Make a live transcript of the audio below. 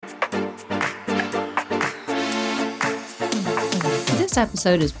This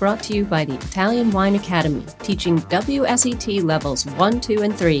episode is brought to you by the Italian Wine Academy, teaching WSET levels 1, 2,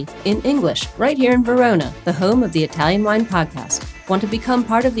 and 3 in English right here in Verona, the home of the Italian Wine Podcast. Want to become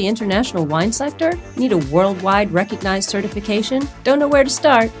part of the international wine sector? Need a worldwide recognized certification? Don't know where to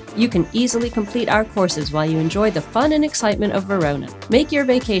start? You can easily complete our courses while you enjoy the fun and excitement of Verona. Make your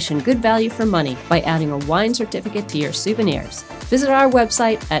vacation good value for money by adding a wine certificate to your souvenirs. Visit our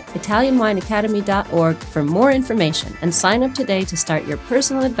website at italianwineacademy.org for more information and sign up today to start your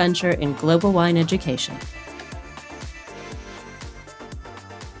personal adventure in global wine education.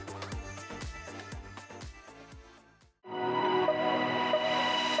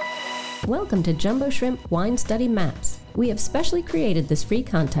 Welcome to Jumbo Shrimp Wine Study Maps. We have specially created this free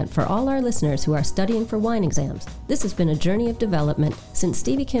content for all our listeners who are studying for wine exams. This has been a journey of development since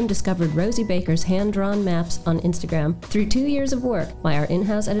Stevie Kim discovered Rosie Baker's hand-drawn maps on Instagram through 2 years of work by our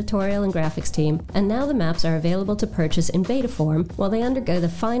in-house editorial and graphics team, and now the maps are available to purchase in beta form while they undergo the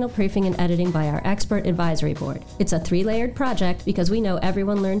final proofing and editing by our expert advisory board. It's a 3-layered project because we know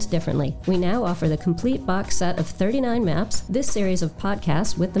everyone learns differently. We now offer the complete box set of 39 maps, this series of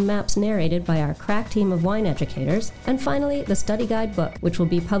podcasts with the maps narrated by our crack team of wine educators, and finally, the study guide book, which will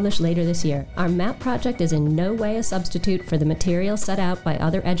be published later this year. Our map project is in no way a substitute for the material set out by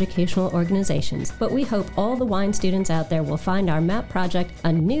other educational organizations, but we hope all the wine students out there will find our map project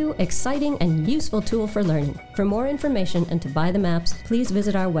a new, exciting, and useful tool for learning. For more information and to buy the maps, please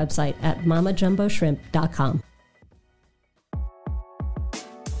visit our website at mamajumboshrimp.com.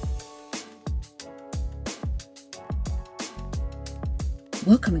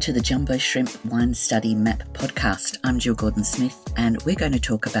 Welcome to the Jumbo Shrimp Wine Study Map Podcast. I'm Jill Gordon-Smith, and we're going to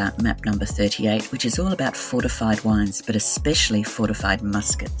talk about map number 38, which is all about fortified wines, but especially fortified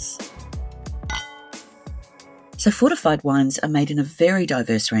muskets. So fortified wines are made in a very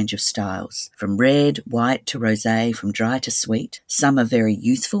diverse range of styles, from red, white to rosé, from dry to sweet. Some are very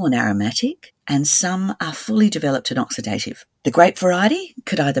youthful and aromatic, and some are fully developed and oxidative. The grape variety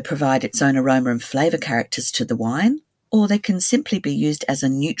could either provide its own aroma and flavour characters to the wine, or they can simply be used as a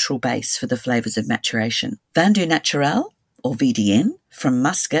neutral base for the flavours of maturation. Vin du Naturel, or VDN, from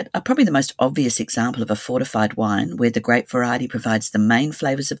Muscat are probably the most obvious example of a fortified wine where the grape variety provides the main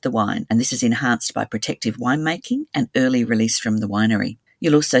flavours of the wine, and this is enhanced by protective winemaking and early release from the winery.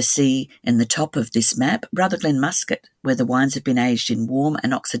 You'll also see in the top of this map Rutherglen Muscat, where the wines have been aged in warm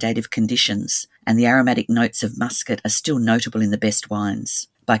and oxidative conditions, and the aromatic notes of Muscat are still notable in the best wines.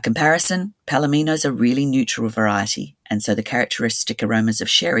 By comparison, Palomino's a really neutral variety, and so the characteristic aromas of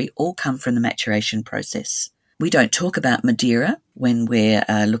sherry all come from the maturation process. We don't talk about Madeira when we're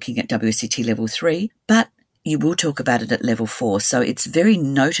looking at WSET level 3, but you will talk about it at level 4, so it's very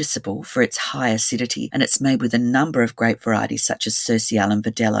noticeable for its high acidity, and it's made with a number of grape varieties such as Cercial and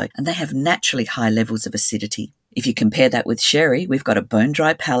Verdelho, and they have naturally high levels of acidity. If you compare that with sherry, we've got a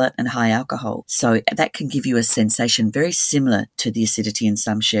bone-dry palate and high alcohol. So that can give you a sensation very similar to the acidity in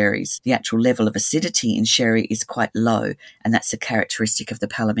some sherries. The actual level of acidity in sherry is quite low, and that's a characteristic of the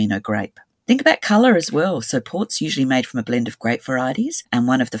Palomino grape. Think about colour as well. So port's usually made from a blend of grape varieties, and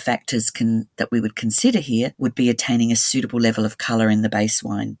one of the factors that we would consider here would be attaining a suitable level of colour in the base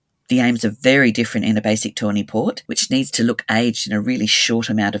wine. The aims are very different in a basic tawny port, which needs to look aged in a really short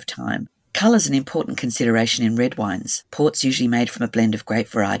amount of time. Colour is an important consideration in red wines. Port's usually made from a blend of grape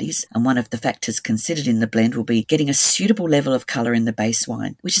varieties, and one of the factors considered in the blend will be getting a suitable level of colour in the base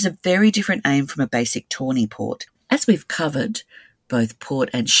wine, which is a very different aim from a basic tawny port. As we've covered both port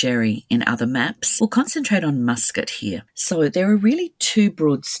and sherry in other maps, we'll concentrate on muscat here. So there are really 2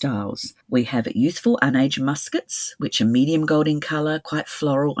 broad styles. We have youthful unaged muskats, which are medium gold in colour, quite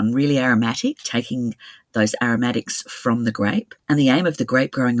floral and really aromatic, taking those aromatics from the grape. And the aim of the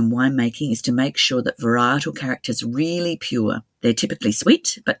grape growing and winemaking is to make sure that varietal character is really pure. They're typically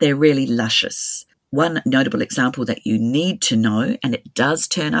sweet, but they're really luscious. One notable example that you need to know, and it does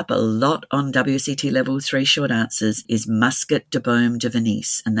turn up a lot on WSET Level 3 short answers, is Muscat de Beaume de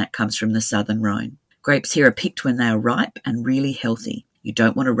Venise, and that comes from the Southern Rhone. Grapes here are picked when they are ripe and really healthy. You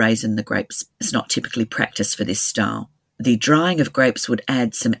don't want to raisin the grapes. It's not typically practiced for this style. The drying of grapes would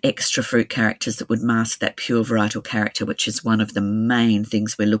add some extra fruit characters that would mask that pure varietal character, which is one of the main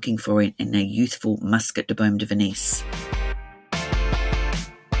things we're looking for in a youthful Muscat de Beaume de Venise.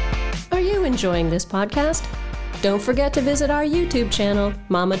 Are you enjoying this podcast? Don't forget to visit our YouTube channel,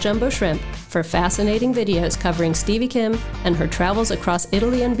 Mama Jumbo Shrimp, for fascinating videos covering Stevie Kim and her travels across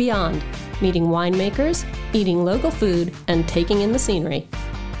Italy and beyond, meeting winemakers, eating local food, and taking in the scenery.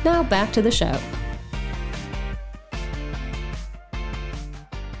 Now back to the show.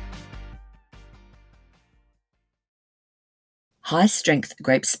 High-strength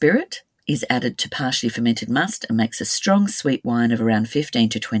grape spirit, is added to partially fermented must and makes a strong sweet wine of around 15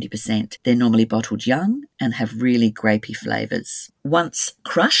 to 20%. They're normally bottled young and have really grapey flavours. Once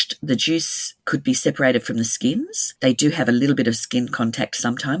crushed, the juice could be separated from the skins. They do have a little bit of skin contact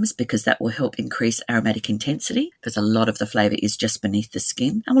sometimes because that will help increase aromatic intensity because a lot of the flavour is just beneath the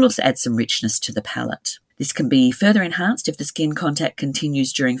skin, and will also add some richness to the palate. This can be further enhanced if the skin contact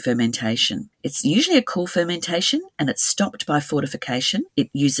continues during fermentation. It's usually a cool fermentation and it's stopped by fortification. It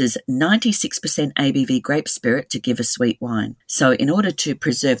uses 96% ABV grape spirit to give a sweet wine. So in order to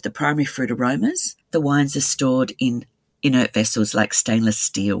preserve the primary fruit aromas, the wines are stored in inert vessels like stainless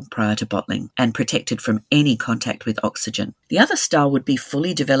steel prior to bottling and protected from any contact with oxygen. The other style would be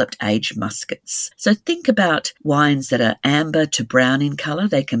fully developed aged muscats. So think about wines that are amber to brown in colour.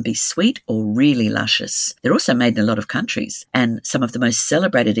 They can be sweet or really luscious. They're also made in a lot of countries, and some of the most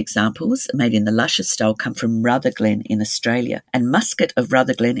celebrated examples made in the luscious style come from Rutherglen in Australia. And Muscat of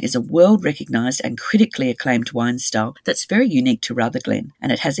Rutherglen is a world recognised and critically acclaimed wine style that's very unique to Rutherglen,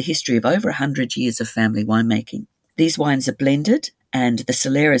 and it has a history of over 100 years of family winemaking. These wines are blended, and the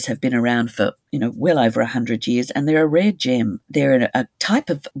Soleras have been around for, well over 100 years, and they're a rare gem. They're a type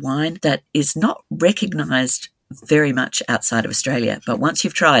of wine that is not recognised very much outside of Australia, but once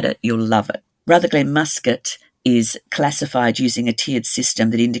you've tried it, you'll love it. Rutherglen Muscat is classified using a tiered system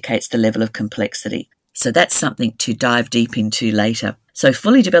that indicates the level of complexity. So that's something to dive deep into later. So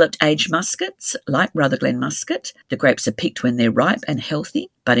fully developed aged muscats, like Rutherglen Muscat, the grapes are picked when they're ripe and healthy,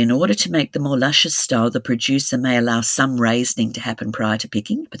 but in order to make the more luscious style, the producer may allow some raisening to happen prior to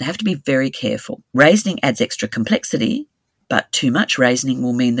picking, but they have to be very careful. Raisening adds extra complexity, but too much raisening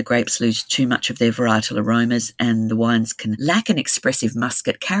will mean the grapes lose too much of their varietal aromas and the wines can lack an expressive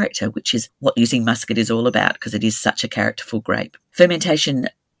muscat character, which is what using muscat is all about because it is such a characterful grape. Fermentation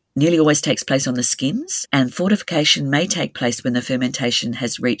nearly always takes place on the skins, and fortification may take place when the fermentation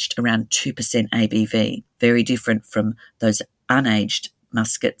has reached around 2% ABV, very different from those unaged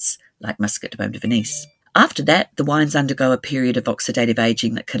muscats like Muscat de Beaume de Venise. After that, the wines undergo a period of oxidative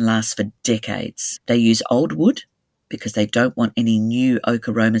aging that can last for decades. They use old wood because they don't want any new oak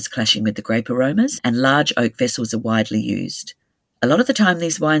aromas clashing with the grape aromas, and large oak vessels are widely used. A lot of the time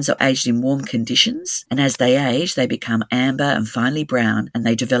these wines are aged in warm conditions, and as they age they become amber and finely brown, and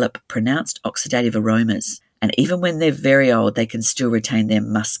they develop pronounced oxidative aromas. And even when they're very old, they can still retain their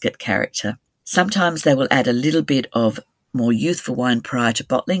muscat character. Sometimes they will add a little bit of more youthful wine prior to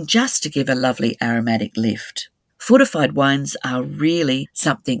bottling just to give a lovely aromatic lift. Fortified wines are really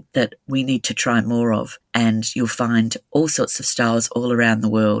something that we need to try more of, and you'll find all sorts of styles all around the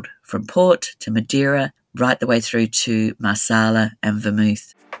world, from port to Madeira, right the way through to Marsala and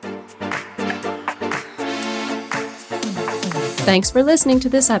Vermouth. Thanks for listening to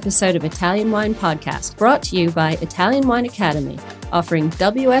this episode of Italian Wine Podcast, brought to you by Italian Wine Academy, offering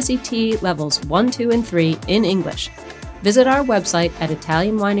WSET levels 1, 2, and 3 in English. Visit our website at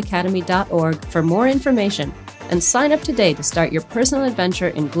italianwineacademy.org for more information and sign up today to start your personal adventure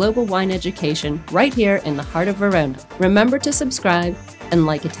in global wine education right here in the heart of Verona. Remember to subscribe and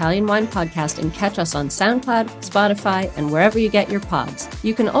like Italian Wine Podcast and catch us on SoundCloud, Spotify, and wherever you get your pods.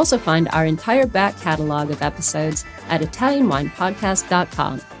 You can also find our entire back catalog of episodes at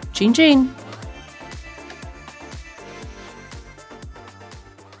italianwinepodcast.com. Chin chin!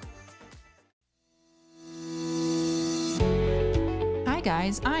 Hi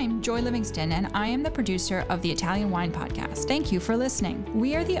guys, I'm Joy Livingston and I am the producer of the Italian Wine Podcast. Thank you for listening.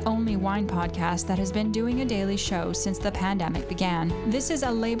 We are the only wine podcast that has been doing a daily show since the pandemic began. This is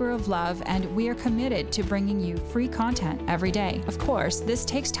a labor of love and we are committed to bringing you free content every day. Of course, this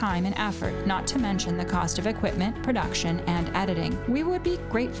takes time and effort, not to mention the cost of equipment, production, and editing. We would be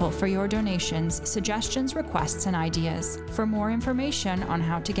grateful for your donations, suggestions, requests, and ideas. For more information on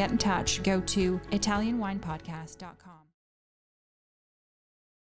how to get in touch, go to italianwinepodcast.com.